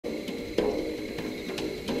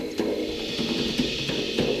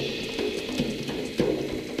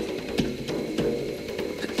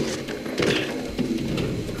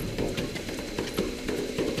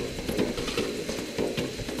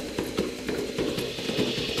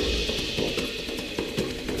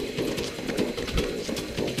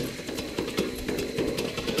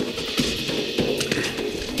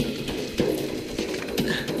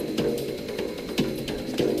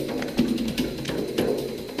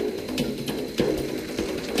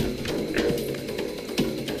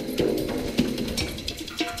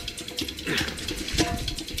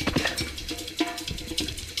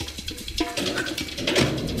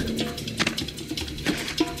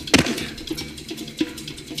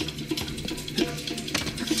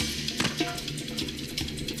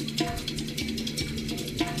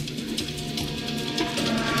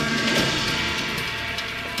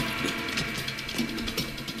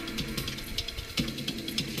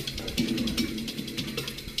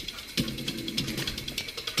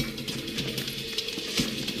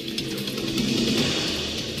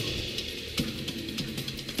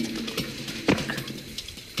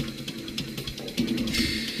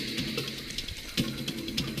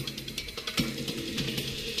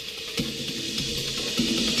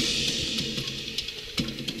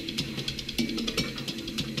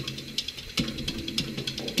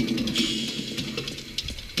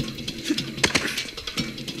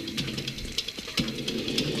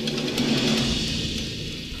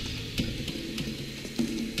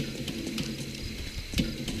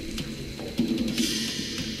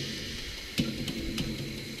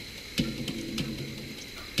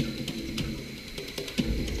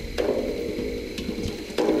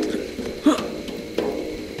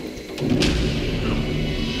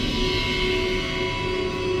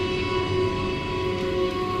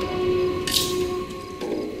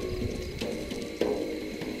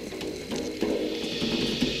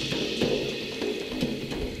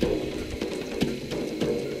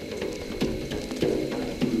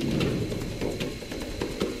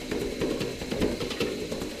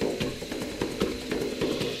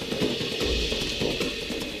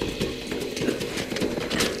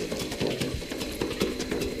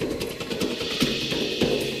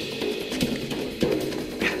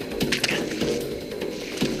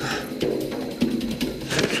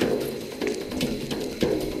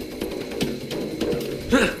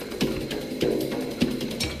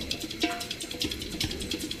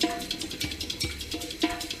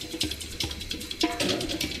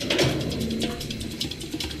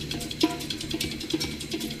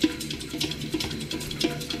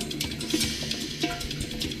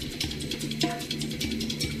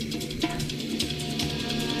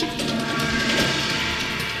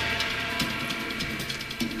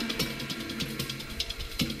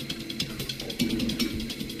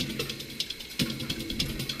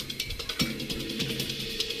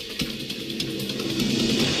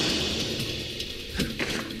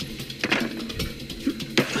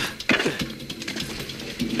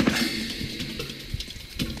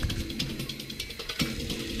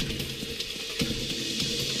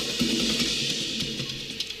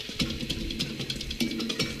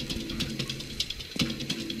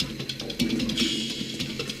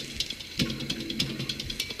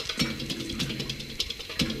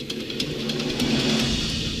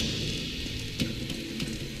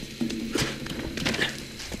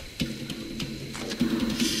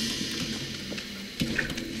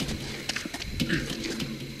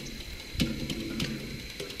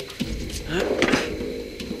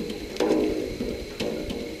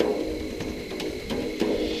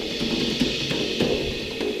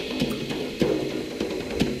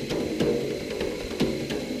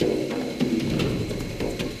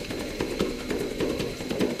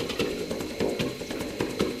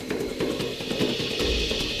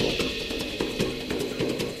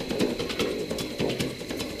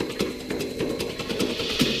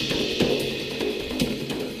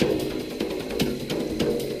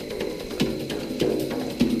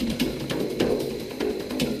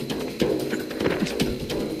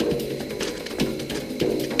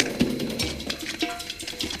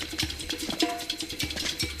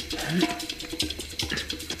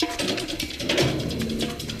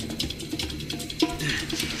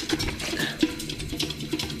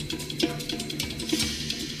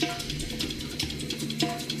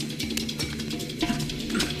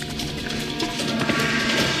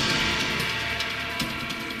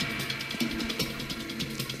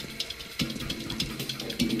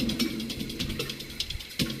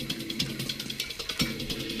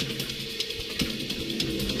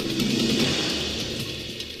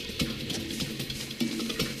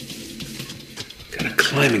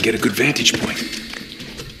Climb and get a good vantage point.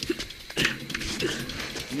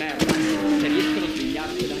 Merda, se riescono a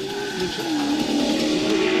svegliartela, non ce la fanno.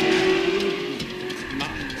 Ma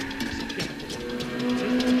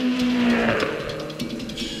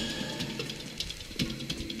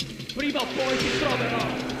prima o poi ti troverò.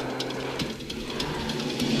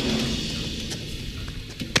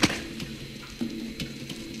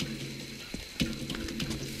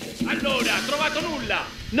 Allora, trovato nulla?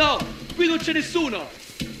 No, qui non c'è nessuno.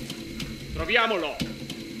 Troviamolo!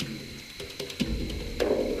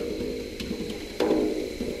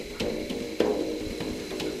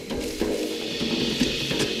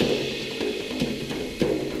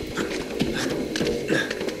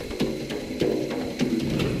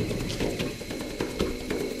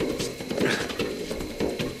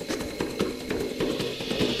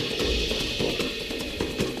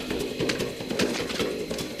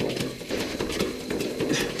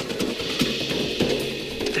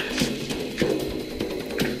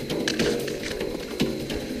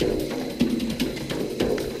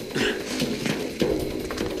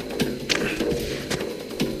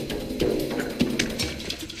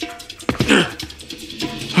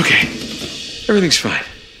 Everything's fine.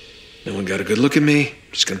 No one got a good look at me.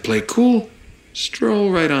 Just gonna play cool, stroll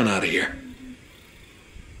right on out of here.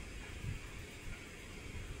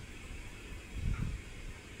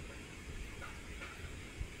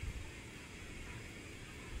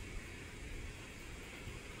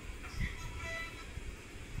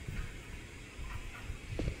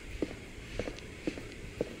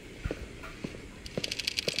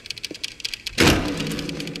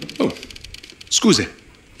 Oh, scusi.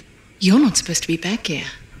 You're not supposed to be back here.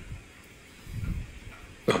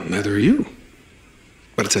 Well, neither are you.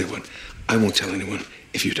 But I'll tell you what, I won't tell anyone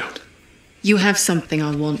if you don't. You have something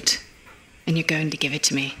I want, and you're going to give it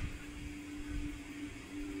to me.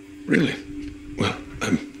 Really? Well,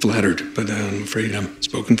 I'm flattered, but I'm afraid I'm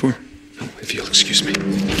spoken for. Oh, if you'll excuse me.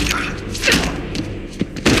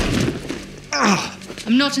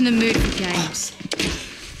 I'm not in the mood for games.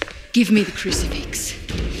 Give me the crucifix.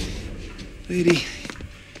 Lady,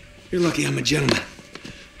 you're lucky I'm a gentleman.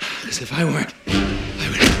 Because if I weren't, I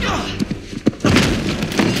would...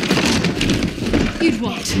 You'd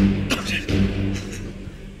what?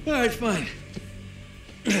 All right, fine.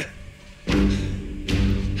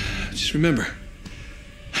 Just remember,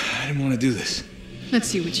 I didn't want to do this. Let's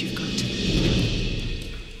see what you've got.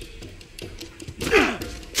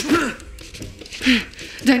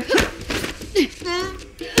 Don't...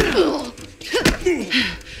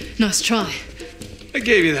 Nice try. I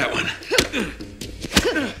gave you that one.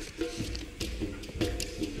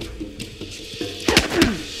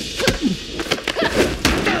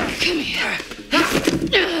 Come here.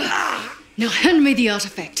 Now hand me the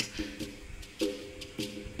artifact.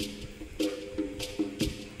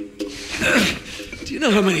 Do you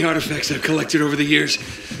know how many artifacts I've collected over the years?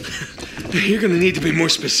 You're gonna need to be more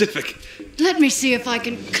specific. Let me see if I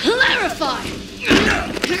can clarify.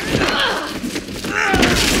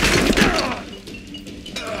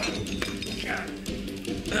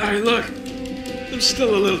 All right, look. I'm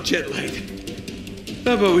still a little jet lagged.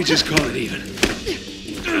 How about we just call it even?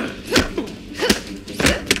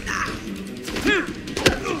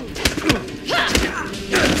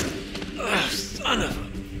 Son of a...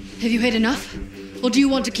 Have you had enough? Or do you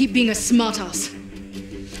want to keep being a smartass?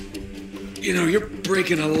 You know, you're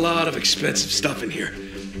breaking a lot of expensive stuff in here.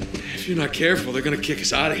 If you're not careful, they're gonna kick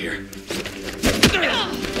us out of here.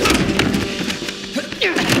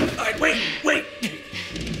 All right, wait.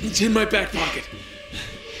 It's in my back pocket.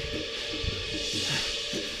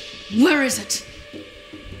 Where is it?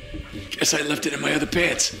 Guess I left it in my other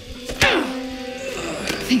pants.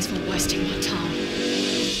 Thanks for wasting my time.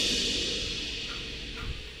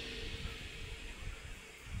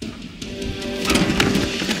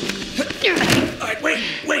 All right,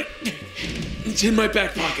 wait. It's in my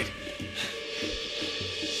back pocket.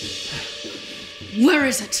 Where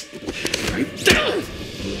is it? Right there.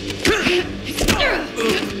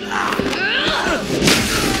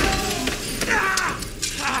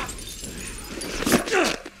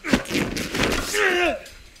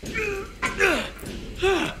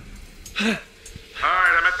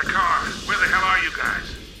 Alright, I'm at the car. Where the hell are you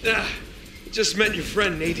guys? Just met your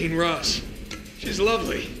friend, Nadine Ross. She's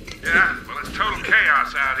lovely. Yeah? Well, it's total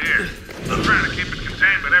chaos out here. I'm trying to keep it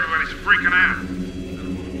contained, but everybody's freaking out.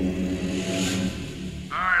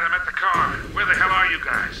 Alright, I'm at the car. Where the hell are you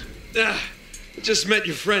guys? Just met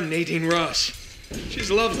your friend, Nadine Ross. She's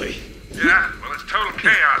lovely. Yeah? Well, it's total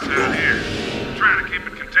chaos out here. I'm trying to keep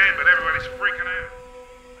it contained, but everybody's freaking out.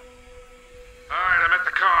 Alright, I'm at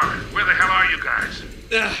the car. Where the hell are you guys?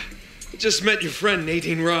 Just met your friend,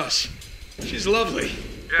 Nadine Ross. She's lovely.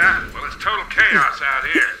 Yeah? Well, it's total chaos out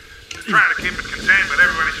here. I'm trying to keep it contained, but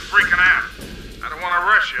everybody's freaking out. I don't want to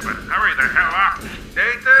rush you, but hurry the hell up.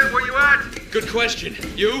 Nathan, where you at? Good question.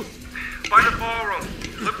 You? By the ballroom.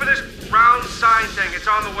 Look for this round sign thing. It's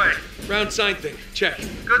on the way. Round sign thing. Check.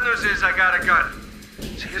 Good news is I got a gun.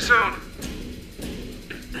 See you soon.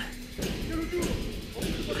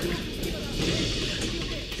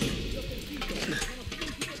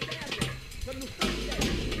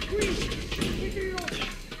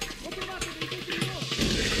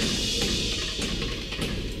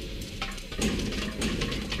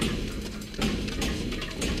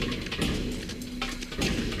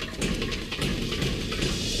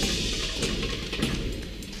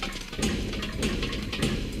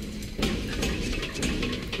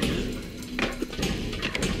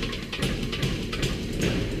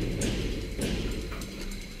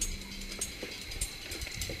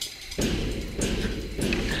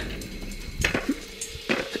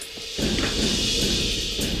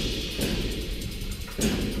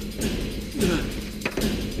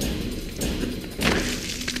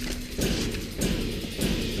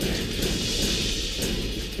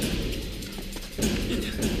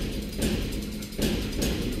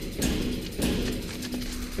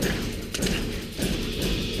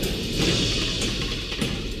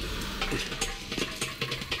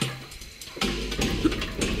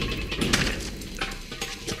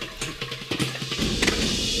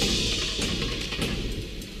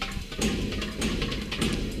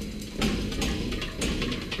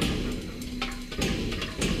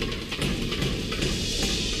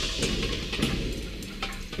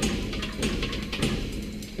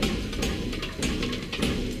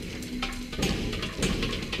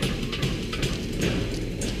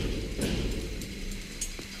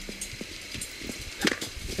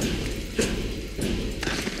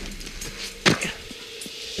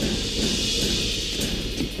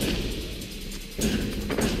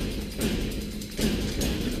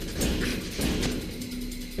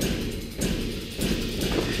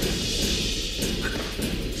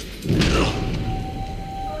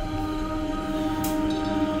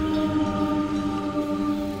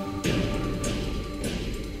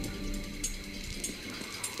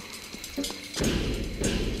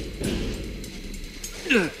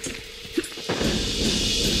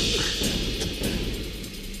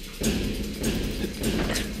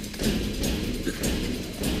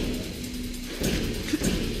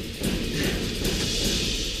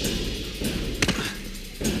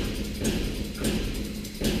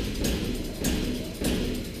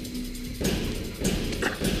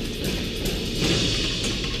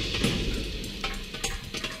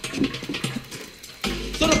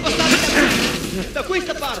 Sono passati da qui! Da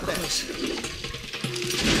questa parte!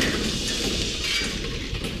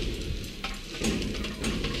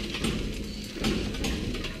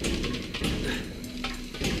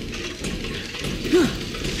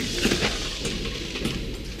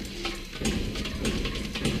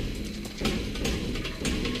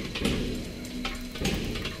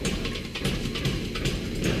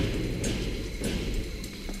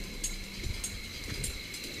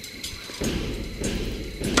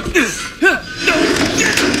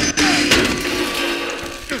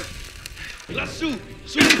 Lassù,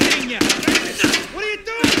 sull'insegna! What are you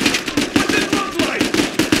doing? What's it look like?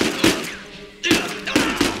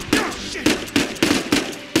 Oh, shit!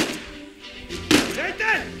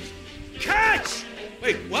 Nathan! Catch!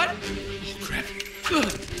 Wait, what? Oh, crap.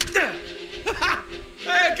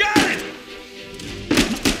 Hey, I got it!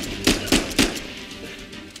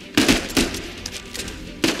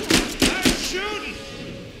 I'm shooting!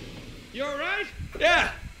 You alright?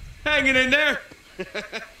 Yeah, hanging in there.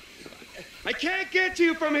 I can't get to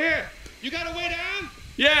you from here. You got a way down?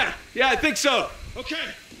 Yeah, I think so.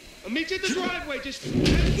 Okay, I'll meet you at the driveway. Just...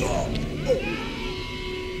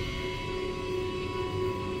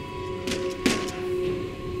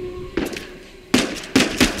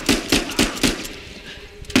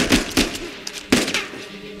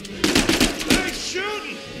 Nice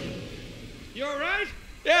shooting. You all right?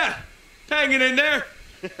 Yeah, hanging in there.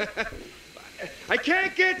 I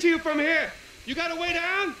can't get to you from here. You got a way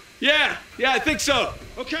down? Yeah, I think so.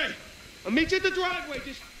 Okay, I'll meet you at the driveway.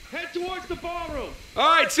 Just head towards the ballroom.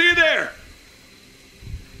 All right, see you there.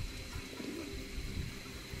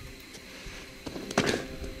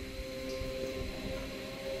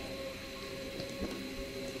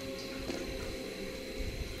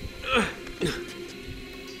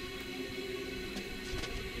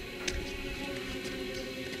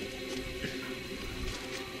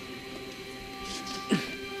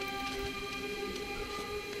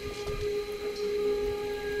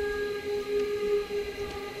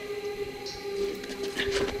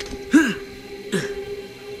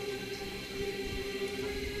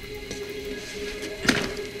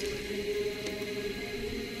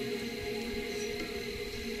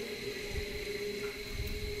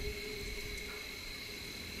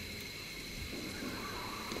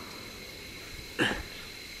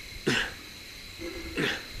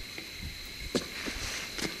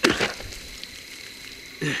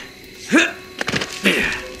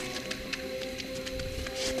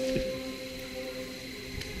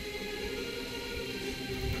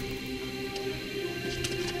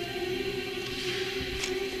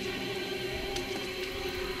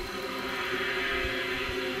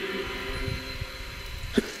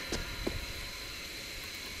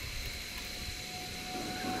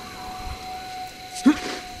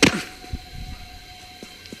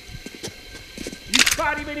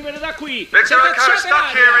 Venivano da qui! Been doing kind of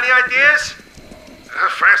stuck here. Any ideas?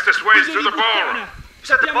 Fastest way is through the ballroom.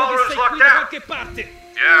 Said the ballroom's locked out.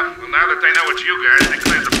 Yeah, well, now that they know it's you guys, they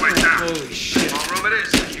cleared the place down. Holy shit. Ballroom it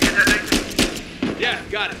is. You get that, Nathan? Yeah,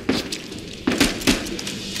 got it.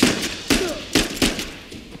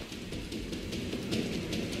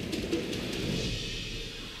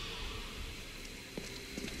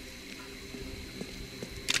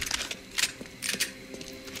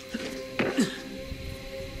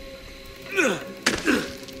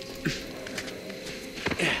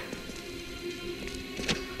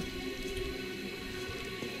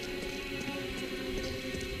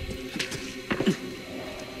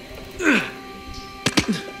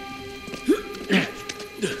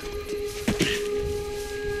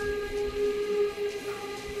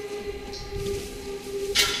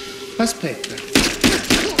 Aspetta.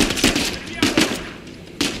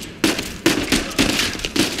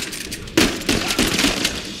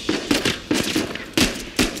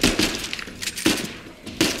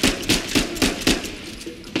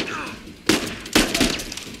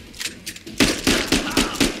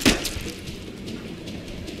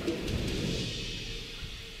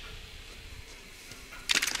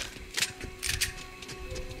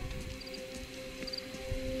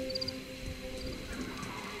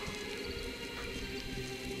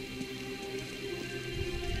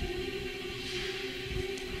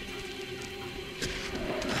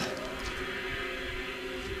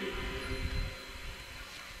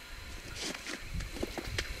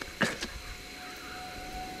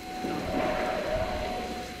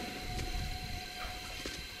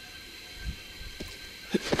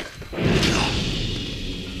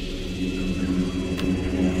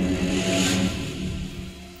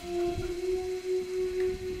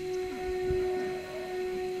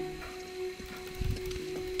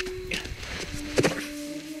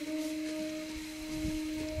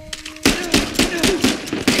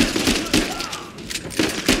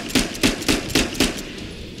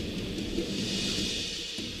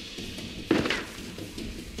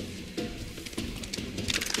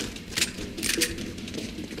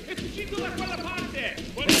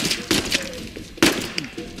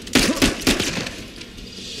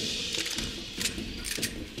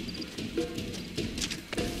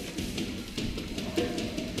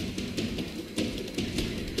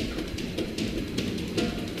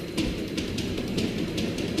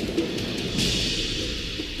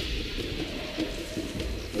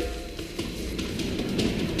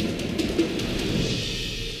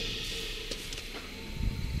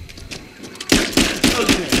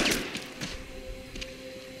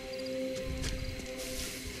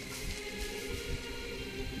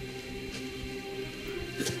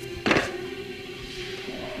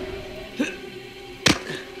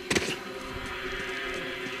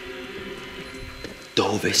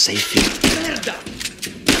 ove sei finito. Merda!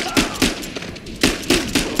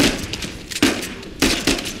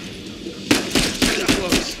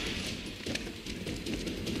 Close.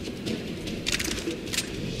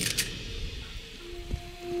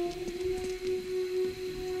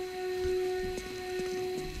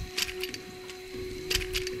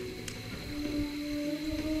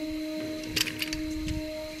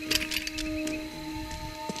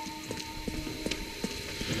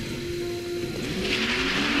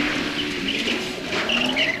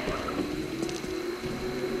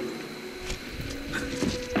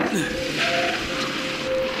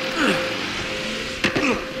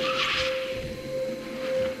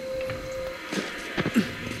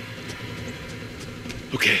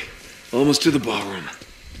 Okay, almost to the ballroom.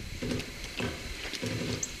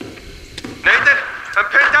 Nathan, I'm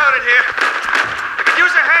pinned down in here. I could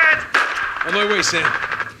use a hand. On my way, Sam.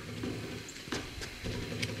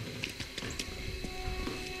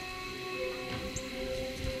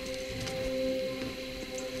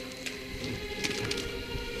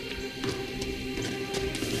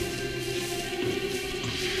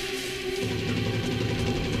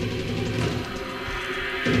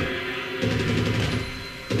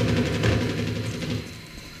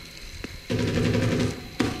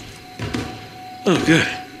 Oh, good.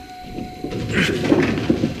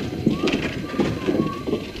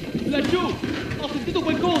 Laggiù! Ho sentito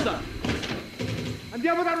qualcosa!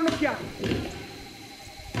 Andiamo a dare un'occhiata!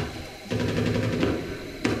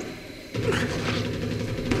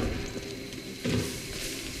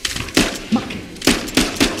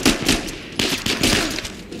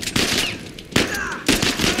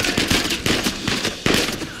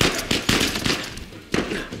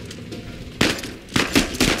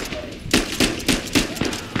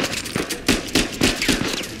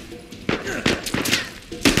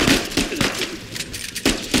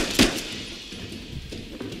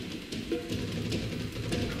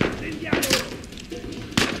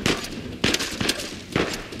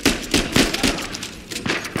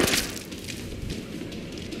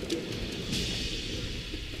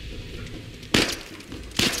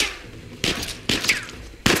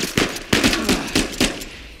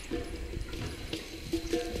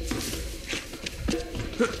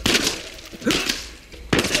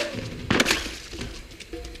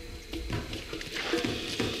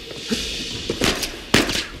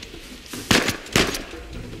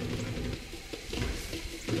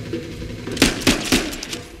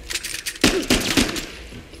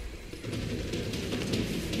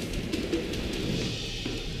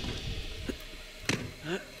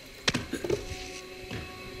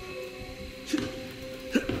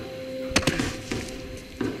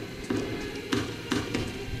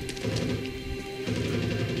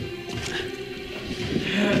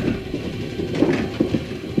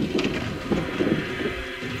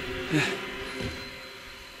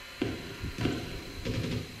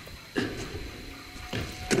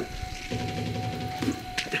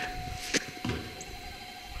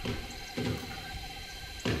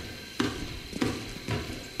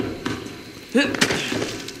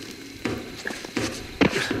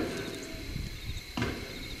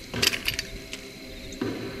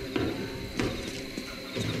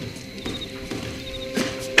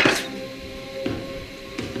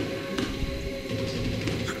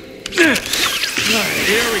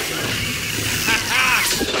 Here we go.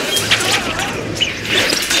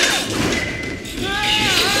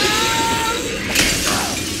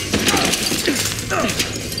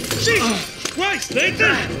 Jesus Christ,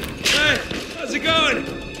 Nathan! Hey, how's it going?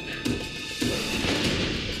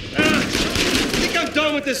 I think I'm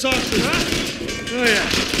done with this auction, huh? Oh yeah,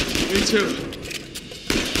 me too.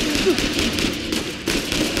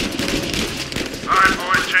 All right,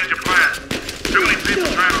 boys, change of plans. Too many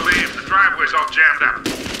people trying to leave. The driveway's all jammed up.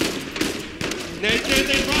 Nathan,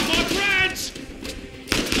 they brought more friends!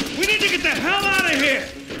 We need to get the hell out of here!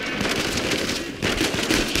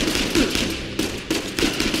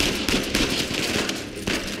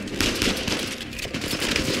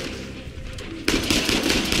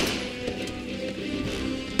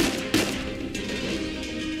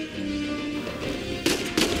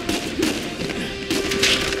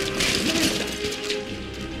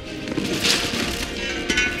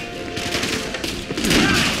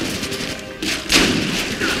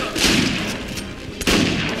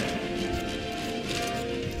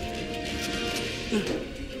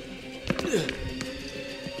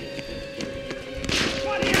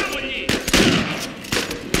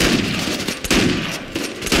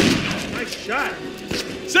 Nice shot.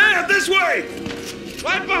 Sam, this way!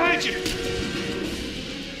 Right behind you.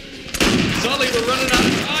 Sully, we're running out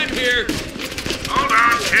of time here. Hold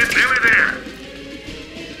on, kid, nearly there.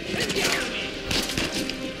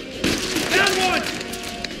 Down one!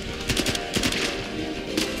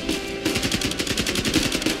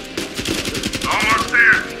 Almost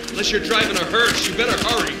there. Unless you're driving a hearse, you better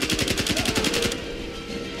hurry.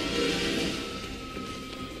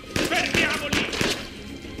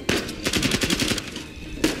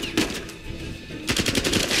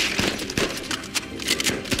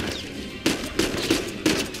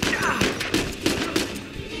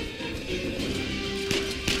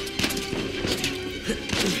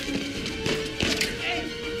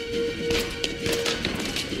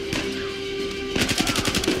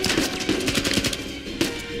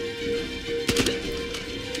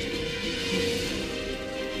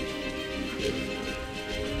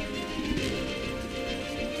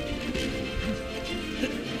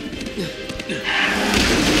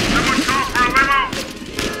 Someone call for a limo.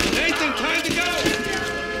 Nathan, time to go!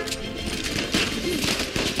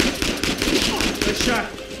 Nice shot.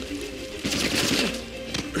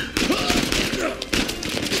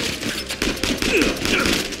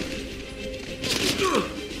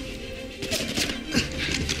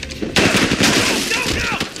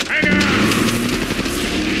 Hang on.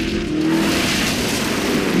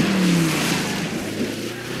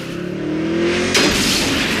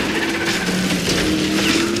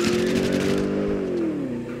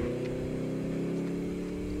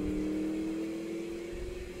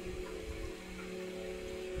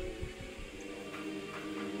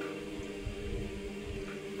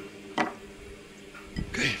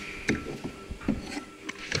 Okay.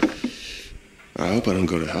 I hope I don't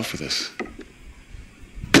go to hell for this.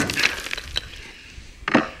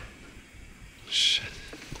 Shit.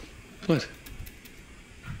 What?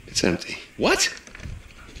 It's empty. What?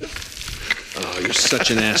 Oh, you're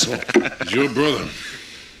such an asshole. It's your brother.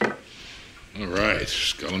 All right,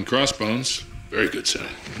 skull and crossbones. Very good sign.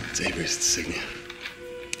 It's Avery's insignia.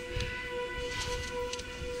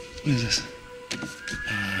 What is this?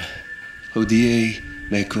 Hodie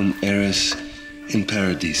mecum eris in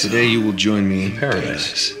paradiso. Today you will join me in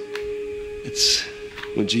paradise. It's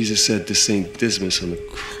what Jesus said to Saint Dismas on the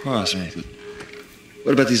cross. Right. But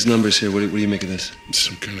what about these numbers here? What do you make of this?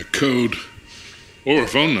 Some kind of code. Or a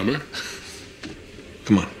phone number.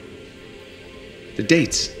 Come on. The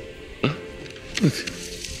dates. Huh? Look.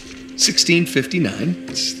 1659.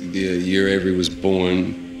 It's the year Avery was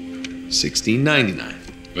born. 1699.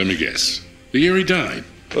 Let me guess. The year he died.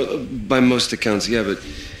 Well, by most accounts, yeah, but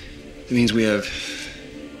it means we have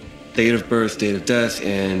date of birth, date of death,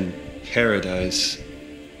 and paradise.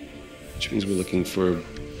 Which means we're looking for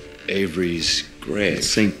Avery's grave.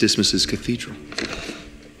 St. Dismas's Cathedral.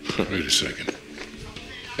 Wait a second.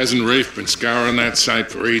 Hasn't Rafe been scouring that site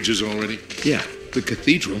for ages already? Yeah, the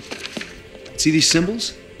cathedral. See these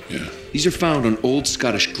symbols? Yeah. These are found on old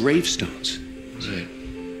Scottish gravestones. Right.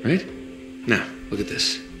 Right? Now, look at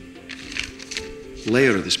this. The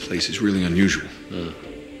layout of this place is really unusual.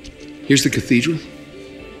 Here's the cathedral,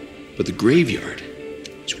 but the graveyard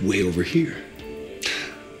is way over here.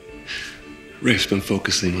 Rafe's been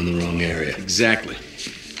focusing on the wrong area. Exactly.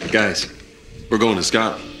 Guys, we're going to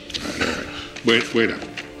Scotland. All right. Wait up.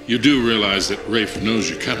 You do realize that Rafe knows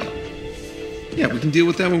you're coming. Yeah, we can deal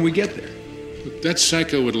with that when we get there. But that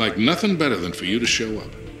psycho would like nothing better than for you to show up.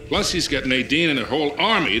 Plus, he's got Nadine and a whole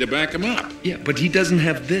army to back him up. Yeah, but he doesn't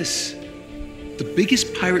have this. The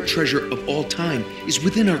biggest pirate treasure of all time is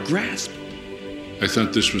within our grasp. I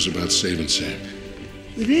thought this was about saving Sam.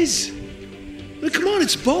 It is. But come on,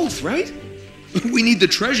 it's both, right? We need the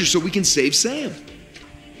treasure so we can save Sam.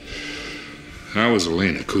 How is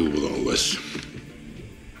Elena cool with all this?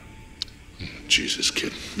 Jesus,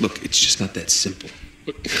 kid. Look, it's just not that simple.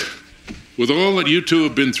 With all that you two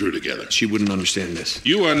have been through together, She wouldn't understand this.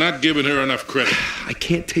 you are not giving her enough credit. I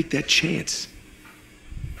can't take that chance.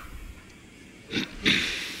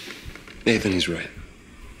 Nathan, he's right.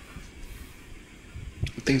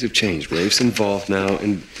 Things have changed. Rafe's involved now,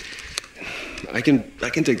 and I can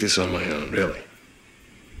take this on my own, really.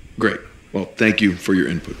 Great. Well, thank you for your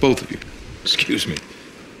input, both of you. Excuse me.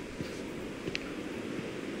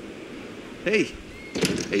 Hey.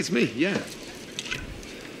 Hey, it's me, yeah.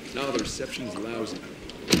 No, the reception's lousy.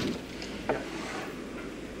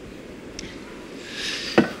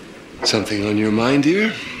 Something on your mind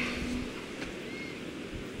here?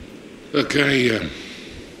 Look, I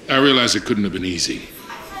realize it couldn't have been easy.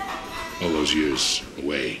 All those years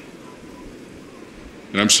away.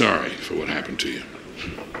 And I'm sorry for what happened to you.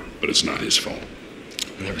 But it's not his fault.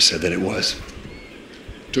 I never said that it was.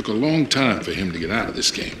 It took a long time for him to get out of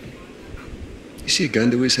this game. You see a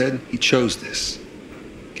gun to his head? He chose this.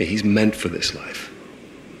 Okay, he's meant for this life.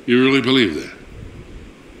 You really believe that?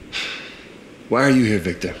 Why are you here,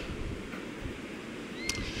 Victor?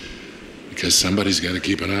 Because somebody's got to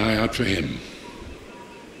keep an eye out for him.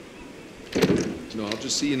 No, I'll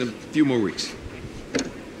just see you in a few more weeks.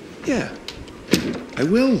 Yeah, I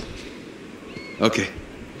will. Okay.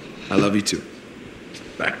 I love you too.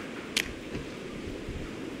 Bye.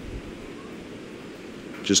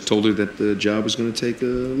 Just told her that the job was going to take a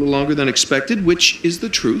little longer than expected, which is the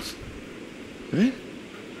truth. Right?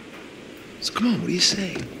 So come on, what do you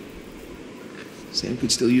say? Sam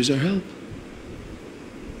could still use our help.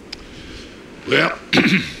 Well,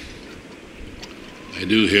 I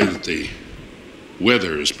do hear that the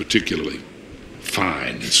weather is particularly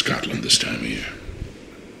fine in Scotland this time of year.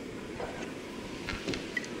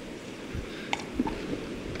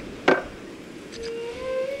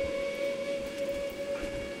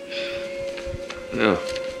 No.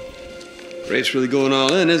 Rafe's really going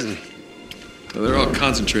all in, isn't he? Well, they're all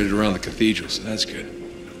concentrated around the cathedral, so that's good.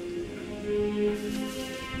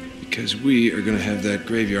 Because we are going to have that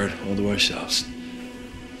graveyard all to ourselves.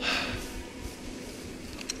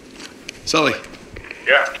 Sully.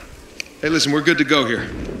 Yeah. Hey, listen, we're good to go here.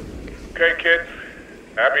 Okay, kid.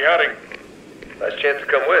 Happy hunting. Nice chance to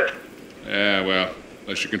come with. Yeah, well,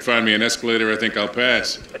 unless you can find me an escalator, I think I'll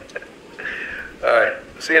pass. All right.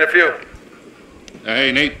 See you in a few.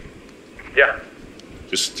 Hey, Nate. Yeah.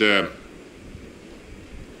 Just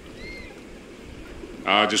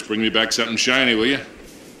bring me back something shiny, will you?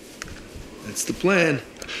 That's the plan.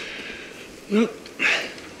 Well,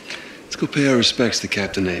 let's go pay our respects to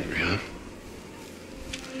Captain Avery, huh?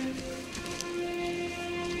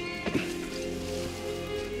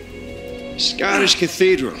 Scottish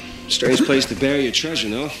Cathedral. Strange place to bury your treasure,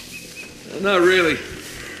 no? Not really.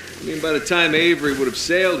 I mean, by the time Avery would have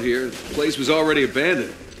sailed here, the place was already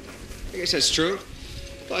abandoned. I guess that's true.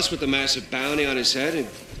 Plus, with the massive bounty on his head, it'd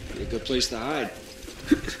be a good place to hide.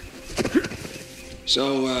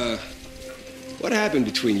 So, what happened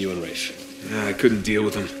between you and Rafe? I couldn't deal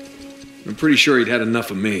with him. I'm pretty sure he'd had enough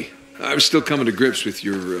of me. I was still coming to grips with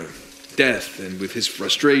your death and with his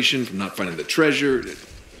frustration from not finding the treasure.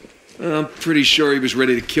 I'm pretty sure he was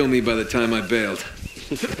ready to kill me by the time I bailed.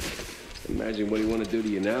 Imagine what he want to do to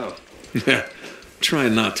you now. Yeah,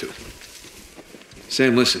 trying not to.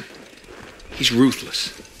 Sam, listen. He's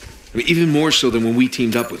ruthless. I mean, even more so than when we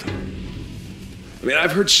teamed up with him. I mean,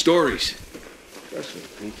 I've heard stories. Trust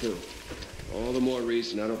me, me too. All the more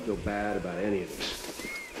reason I don't feel bad about any of this.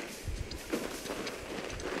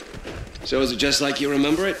 So is it just like you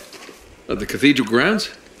remember it? Of the cathedral grounds?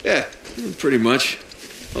 Yeah. Pretty much.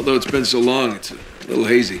 Although it's been so long, it's a little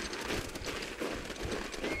hazy.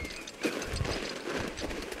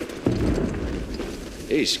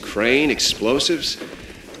 Geez, crane, explosives.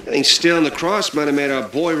 I think stealing the cross might have made our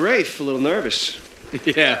boy Rafe a little nervous.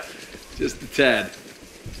 Yeah, just a tad.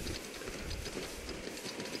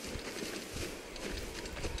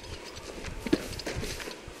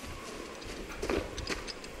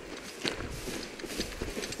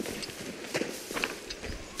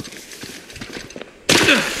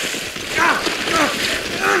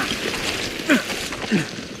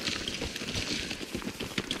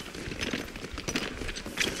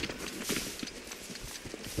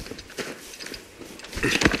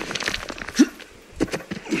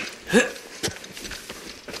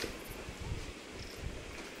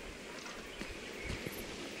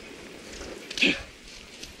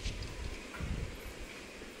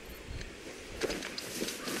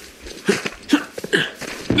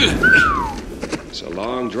 It's a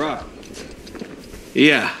long drop.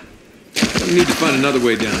 Yeah. We need to find another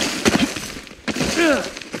way down.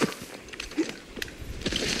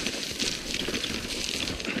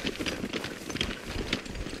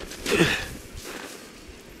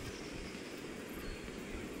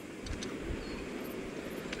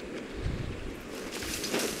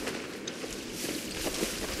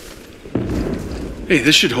 Hey,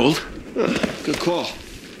 this should hold. Good call.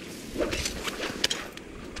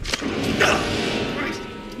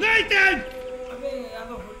 Nathan!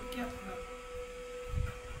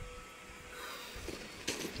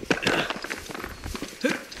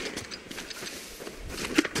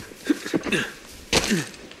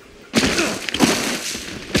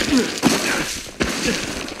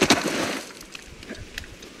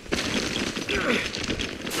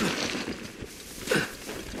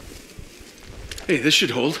 Hey, this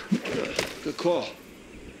should hold. Good call.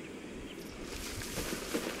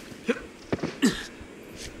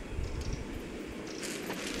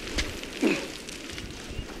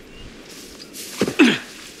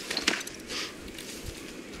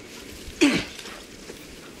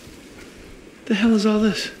 The hell is all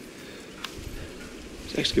this?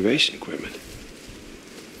 It's excavation equipment.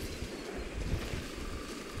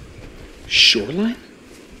 Shoreline?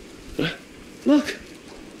 Huh? Look.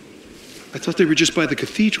 I thought they were just by the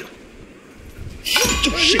cathedral.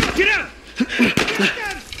 Oh, shit! Get out!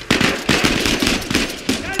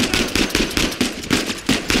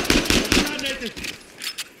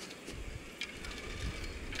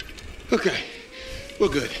 Okay, we're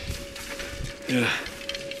good. Yeah.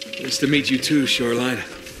 Nice to meet you too, Shoreline.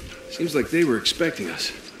 Seems like they were expecting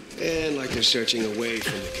us. And like they're searching away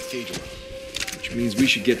from the cathedral. Which means we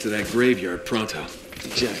should get to that graveyard pronto.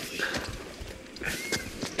 Exactly.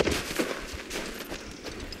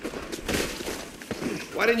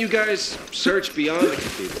 Why didn't you guys search beyond the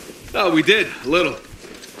cathedral? Oh, we did, a little.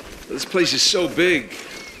 This place is so big,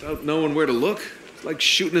 without knowing where to look, it's like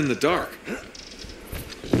shooting in the dark.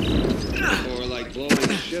 Or like blowing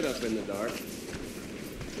shit up in the dark.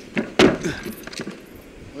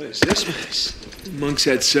 What is this place? Monks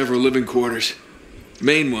had several living quarters.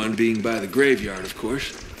 Main one being by the graveyard, of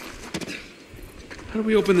course. How do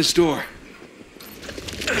we open this door?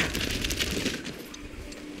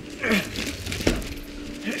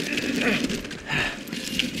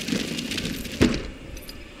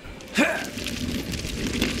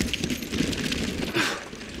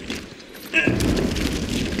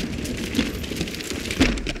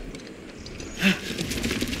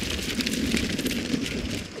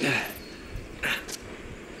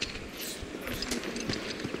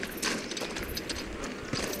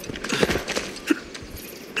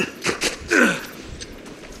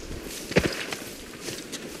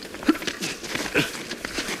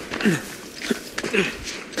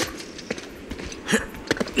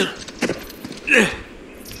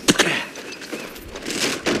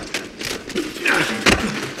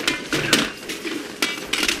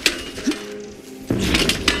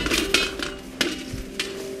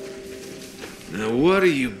 What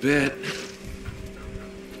do you bet?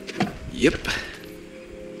 Yep.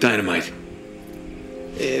 Dynamite.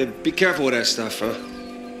 Be careful with that stuff, huh?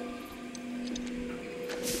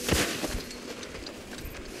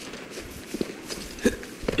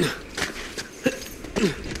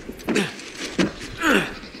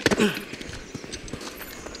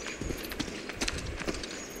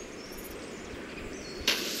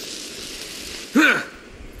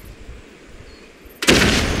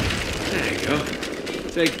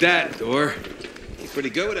 Take that, door. You're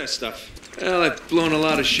pretty good with that stuff. Well, I've blown a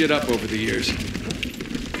lot of shit up over the years.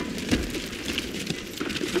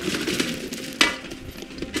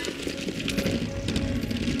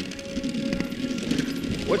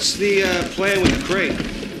 What's the plan with the crate?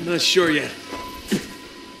 I'm not sure yet.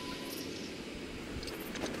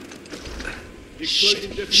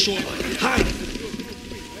 Shit. Shoreline. Hide!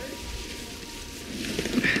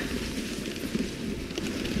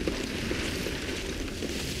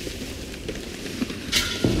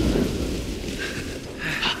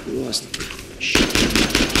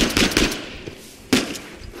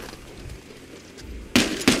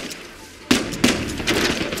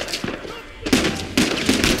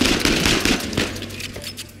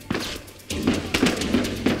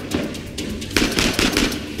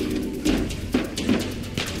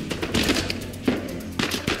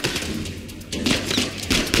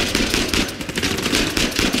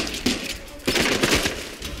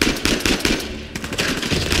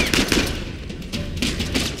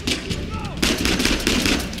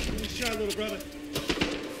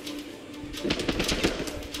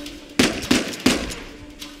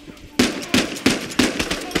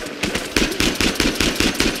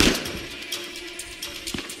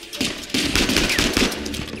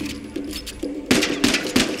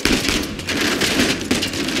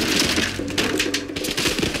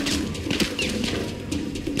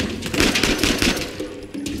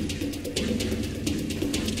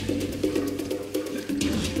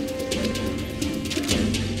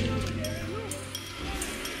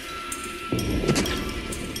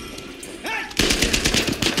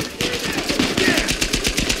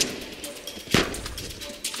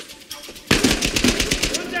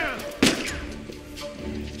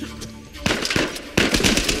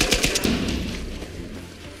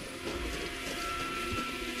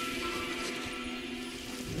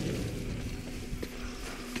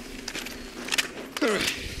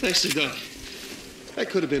 Nicely done. That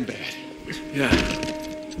could have been bad. Yeah.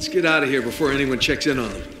 Let's get out of here before anyone checks in on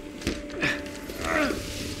them.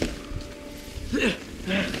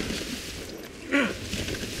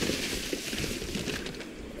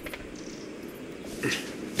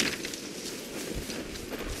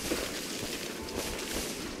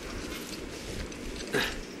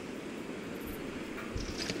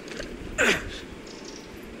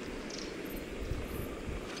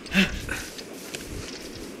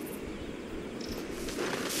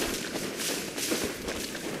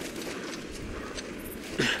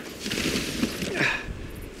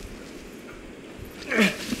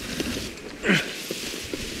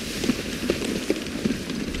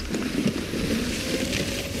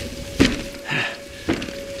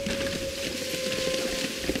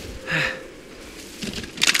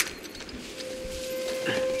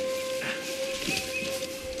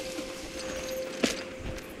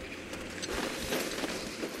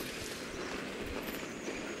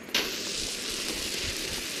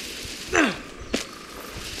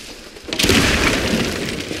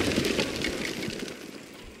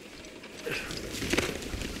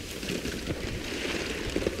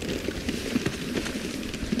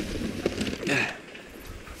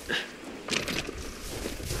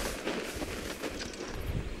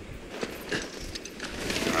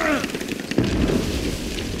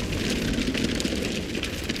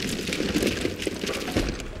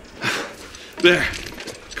 There.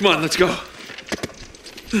 Come on, let's go.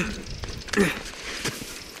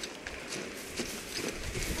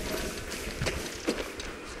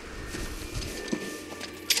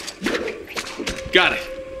 Got it.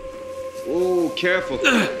 Oh, careful.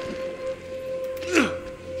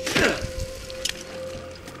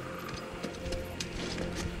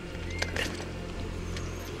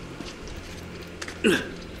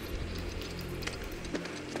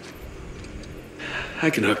 I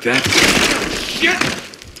can hook that. Shit!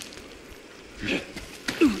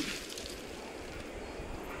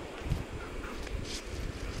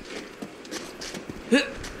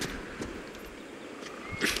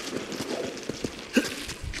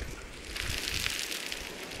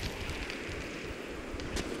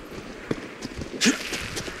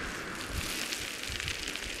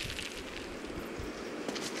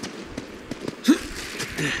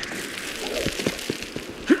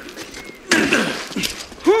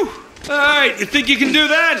 All right, you think you can do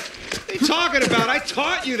that? What are you talking about? I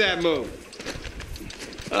taught you that move.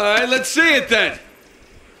 All right, let's see it then.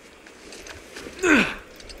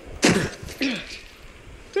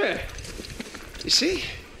 There. You see?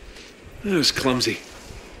 That was clumsy.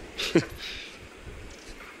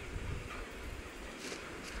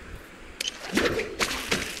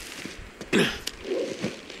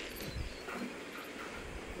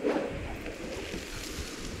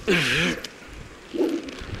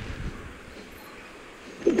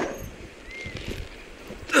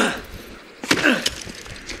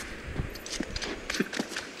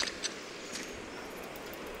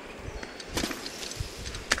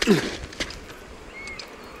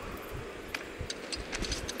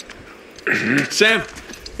 Sam,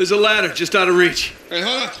 there's a ladder just out of reach. Hey,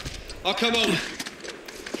 hold on. I'll come over.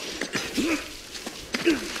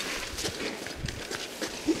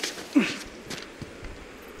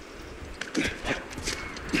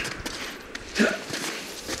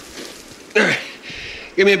 All right.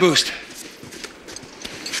 Give me a boost.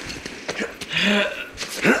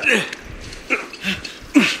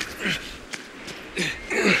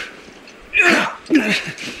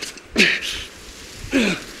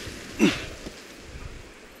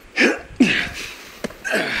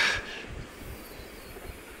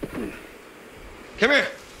 Come here.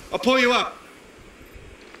 I'll pull you up.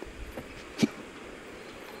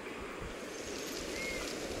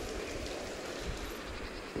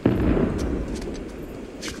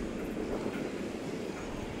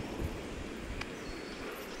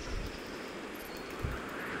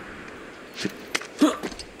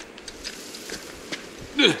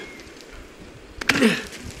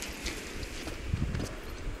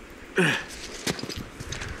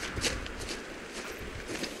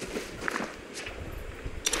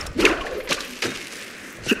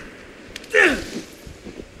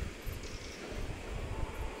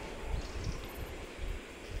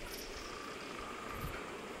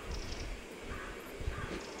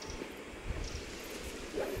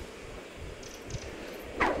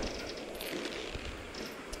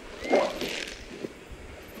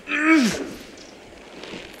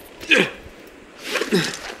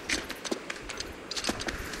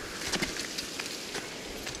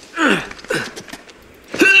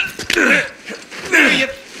 There you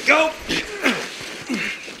go.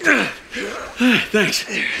 Thanks.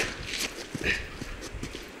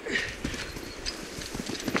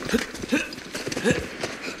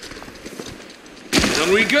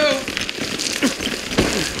 Down we go.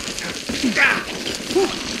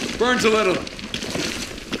 Burns a little.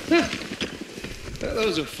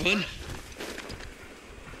 Those are fun.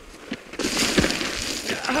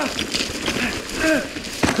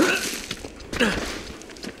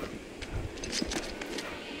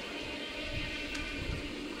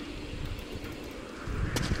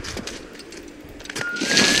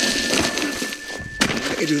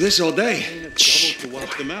 I could do this all day. To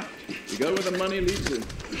wipe them out. You go where the money leads you.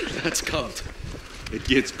 That's cold. It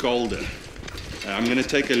gets colder. I'm going to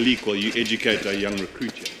take a leak while you educate our young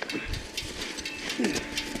recruit here.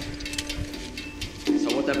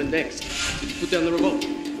 So what happened next? Put down the revolt.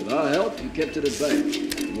 With our help, he kept it at bay.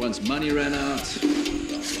 And once money ran out,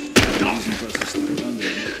 reason for us to stick around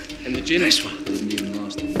there. And the gin? Nice one. Didn't even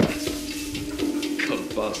last a month.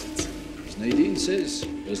 God bastards. As Nadine says,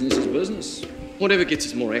 business is business. Whatever gets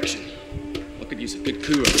us more action. I could use a good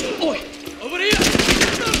coup. Oi! Over here!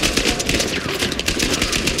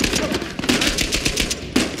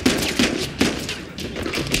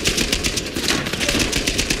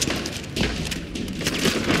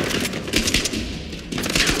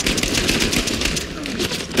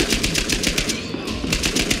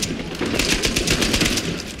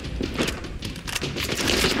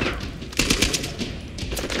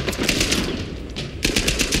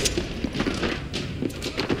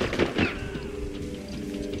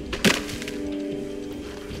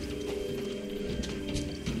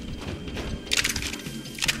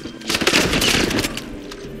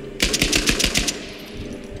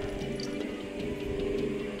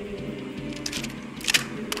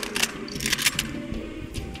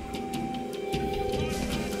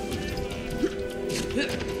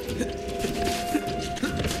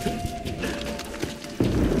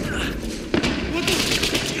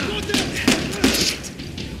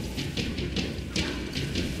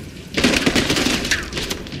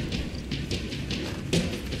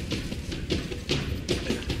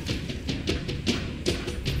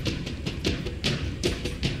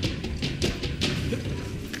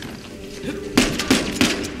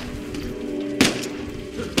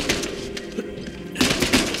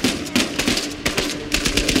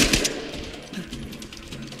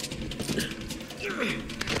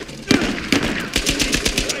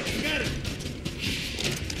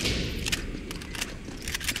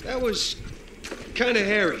 was kind of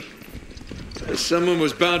hairy. Someone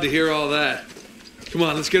was bound to hear all that. Come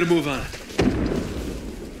on, let's get a move on it.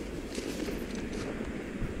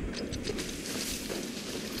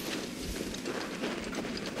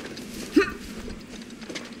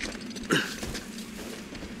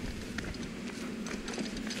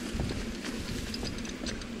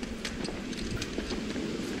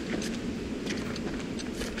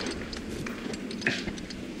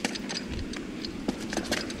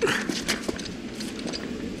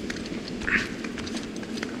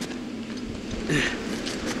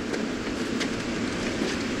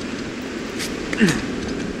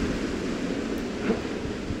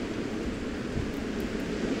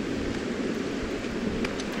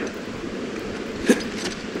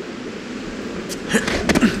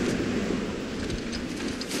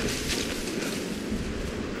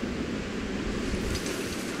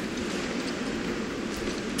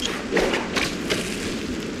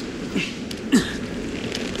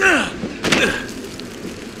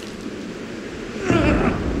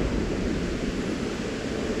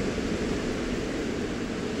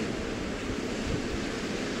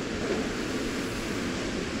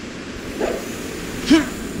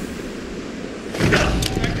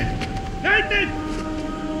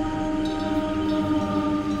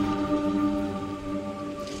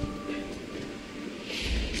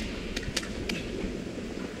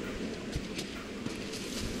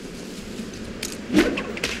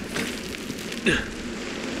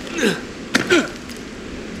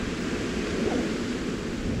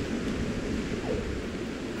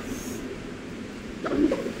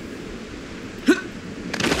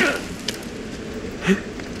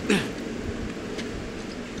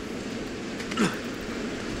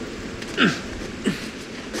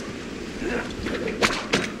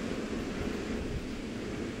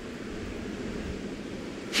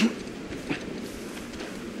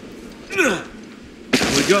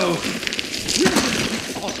 Go.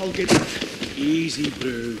 I'll get it. Easy,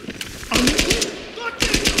 bro.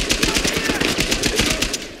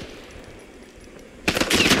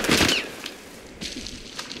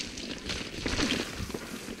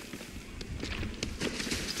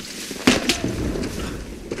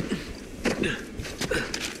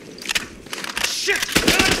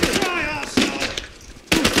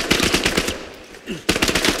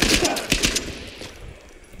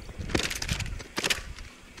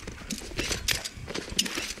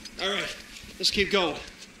 Let's keep going.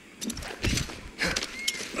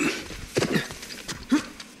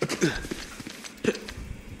 Look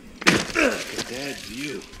at that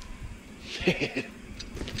view. Man.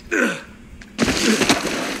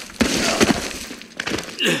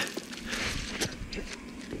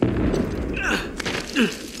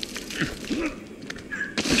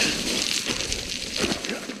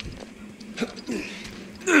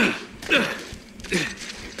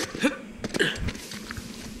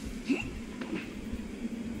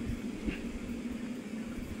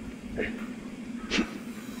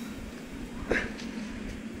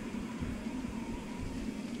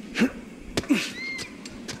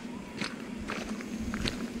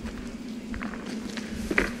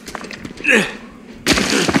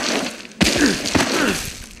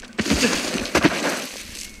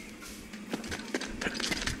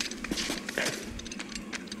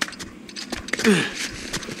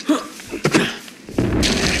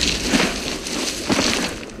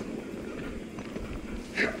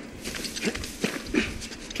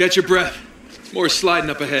 Catch your breath. More sliding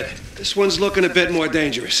up ahead. This one's looking a bit more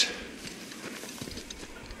dangerous.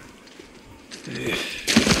 Good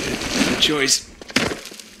choice.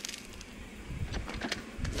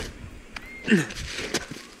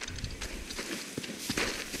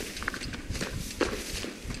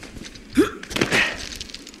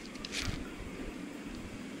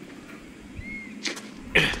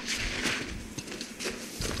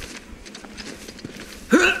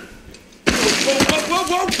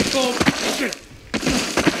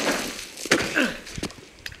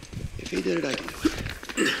 If he did it, I can do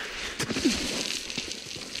it.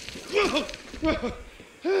 Whoa! Whoa!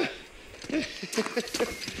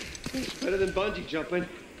 It's better than bungee jumping.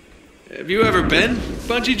 Have you ever been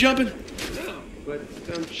bungee jumping? No, but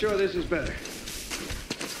I'm sure this is better.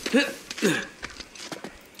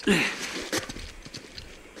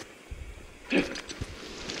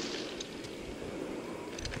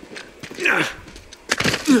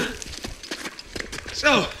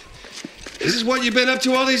 So, this is what you've been up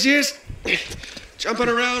to all these years? Jumping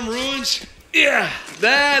around ruins? Yeah,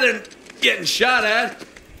 that and getting shot at.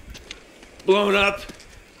 Blown up,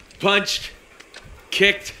 punched,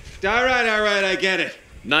 kicked. All right, I get it.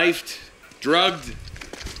 Knifed, drugged,